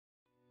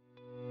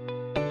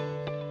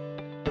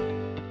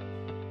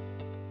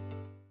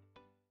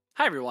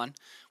Hi everyone,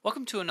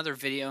 welcome to another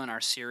video in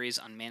our series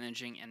on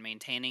managing and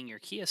maintaining your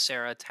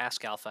Kyocera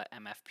Task Alpha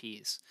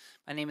MFPs.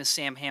 My name is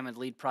Sam Hammond,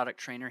 Lead Product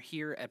Trainer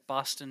here at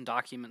Boston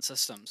Document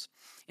Systems.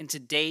 In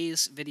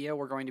today's video,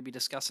 we're going to be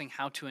discussing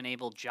how to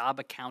enable job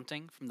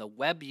accounting from the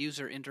web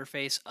user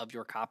interface of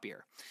your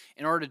copier.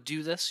 In order to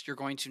do this, you're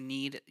going to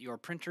need your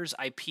printer's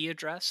IP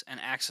address and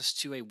access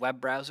to a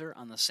web browser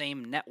on the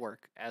same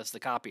network as the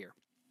copier.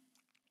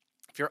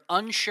 If you're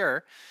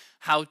unsure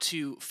how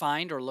to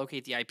find or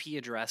locate the IP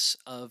address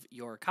of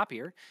your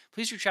copier,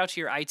 please reach out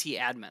to your IT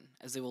admin,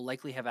 as they will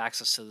likely have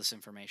access to this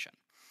information.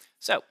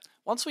 So,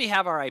 once we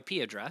have our IP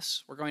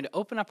address, we're going to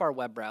open up our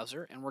web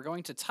browser and we're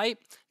going to type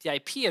the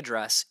IP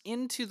address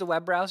into the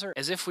web browser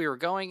as if we were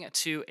going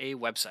to a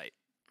website.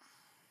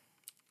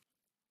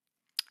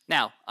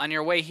 Now, on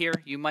your way here,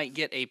 you might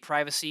get a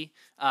privacy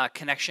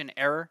connection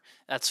error.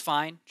 That's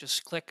fine.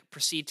 Just click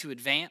Proceed to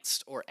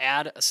Advanced or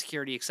add a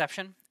security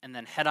exception, and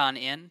then head on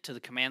in to the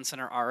Command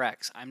Center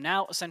RX. I'm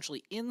now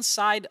essentially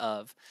inside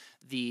of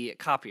the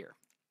copier.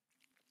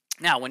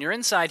 Now, when you're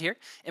inside here,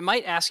 it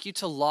might ask you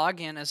to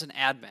log in as an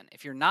admin.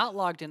 If you're not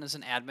logged in as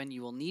an admin,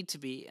 you will need to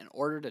be in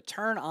order to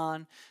turn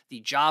on the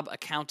job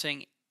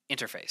accounting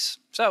interface.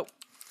 So,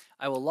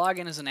 I will log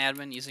in as an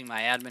admin using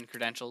my admin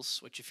credentials,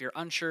 which if you're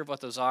unsure of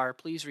what those are,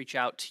 please reach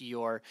out to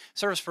your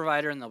service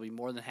provider and they'll be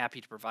more than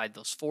happy to provide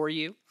those for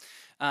you.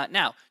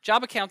 Now,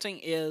 job accounting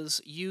is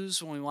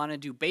used when we want to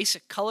do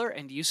basic color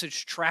and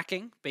usage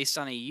tracking based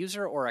on a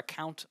user or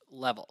account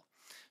level.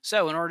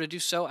 So in order to do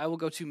so, I will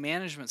go to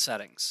Management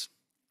Settings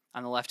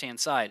on the left-hand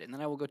side, and then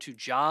I will go to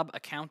Job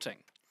Accounting.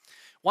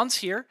 Once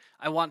here,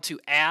 I want to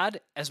add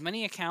as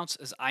many accounts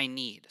as I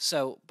need.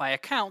 So by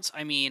accounts,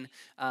 I mean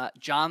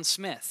John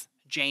Smith,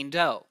 Jane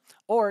Doe,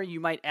 or you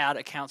might add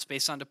accounts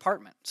based on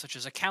department, such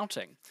as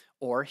accounting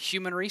or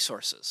human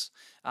resources.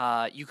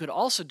 You could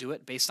also do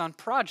it based on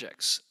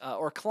projects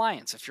or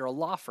clients if you're a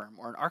law firm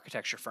or an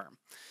architecture firm.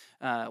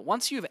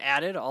 Once you've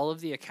added all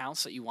of the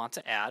accounts that you want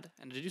to add,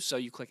 and to do so,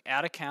 you click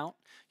Add Account,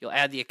 you'll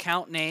add the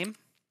account name,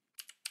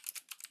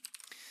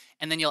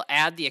 and then you'll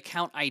add the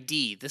account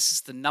ID. This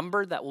is the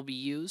number that will be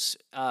used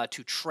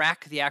to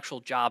track the actual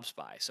jobs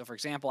by. So for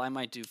example, I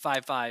might do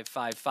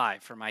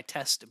 5555 for my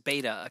test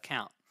beta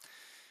account.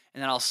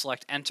 And then I'll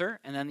select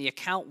Enter, and then the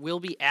account will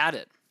be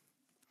added.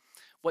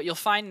 What you'll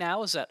find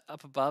now is that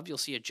up above you'll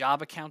see a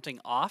job accounting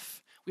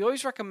off. We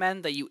always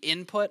recommend that you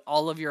input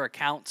all of your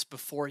accounts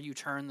before you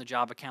turn the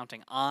job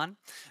accounting on.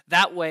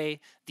 That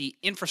way the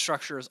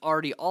infrastructure is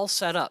already all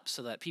set up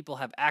so that people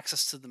have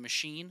access to the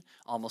machine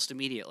almost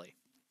immediately.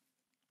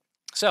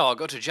 So I'll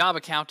go to job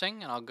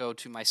accounting and I'll go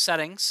to my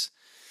settings.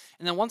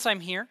 And then once I'm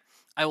here,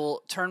 I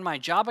will turn my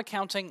job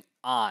accounting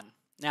on.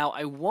 Now,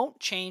 I won't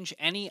change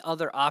any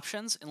other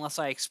options unless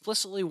I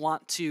explicitly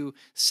want to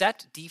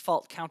set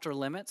default counter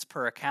limits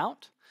per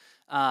account.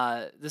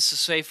 This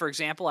is, say, for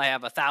example, I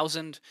have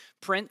 1,000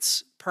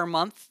 prints per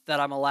month that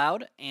I'm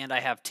allowed, and I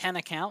have 10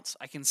 accounts.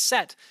 I can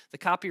set the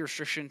copy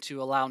restriction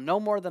to allow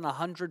no more than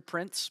 100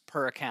 prints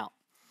per account.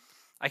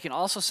 I can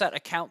also set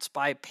accounts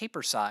by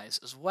paper size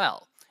as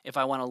well, if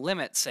I want to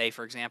limit, say,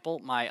 for example,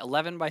 my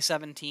 11 by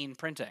 17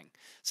 printing,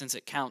 since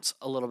it counts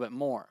a little bit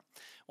more.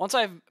 Once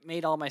I've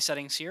made all my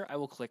settings here, I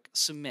will click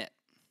Submit.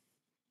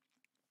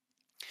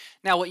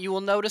 Now what you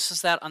will notice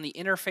is that on the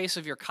interface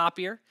of your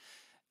copier,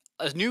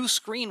 a new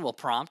screen will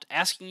prompt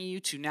asking you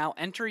to now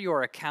enter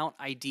your account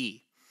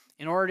ID.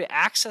 In order to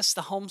access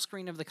the home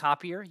screen of the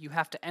copier, you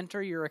have to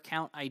enter your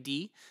account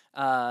ID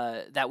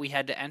that we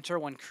had to enter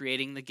when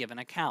creating the given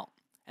account.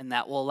 And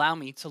that will allow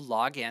me to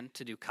log in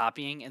to do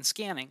copying and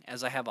scanning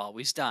as I have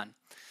always done.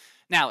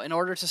 Now, in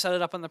order to set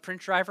it up on the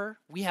print driver,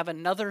 we have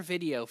another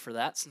video for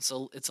that since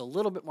it's a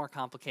little bit more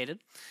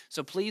complicated.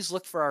 So please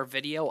look for our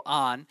video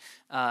on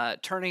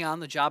turning on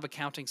the job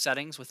accounting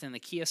settings within the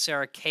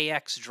Kyocera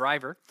KX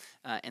driver,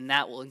 and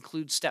that will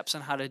include steps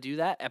on how to do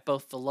that at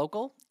both the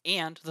local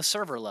and the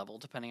server level,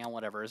 depending on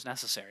whatever is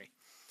necessary.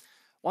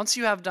 Once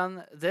you have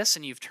done this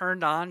and you've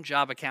turned on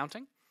job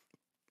accounting,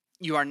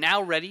 you are now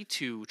ready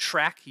to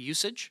track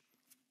usage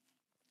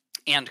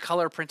and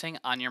color printing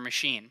on your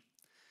machine.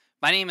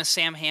 My name is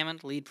Sam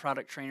Hammond, Lead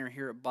Product Trainer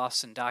here at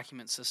Boston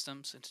Document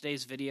Systems. In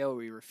today's video,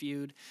 we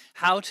reviewed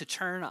how to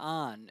turn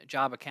on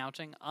job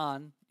accounting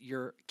on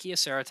your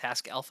Kyocera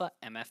Task Alpha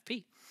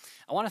MFP.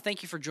 I want to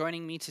thank you for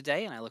joining me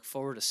today, and I look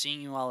forward to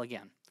seeing you all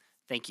again.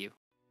 Thank you.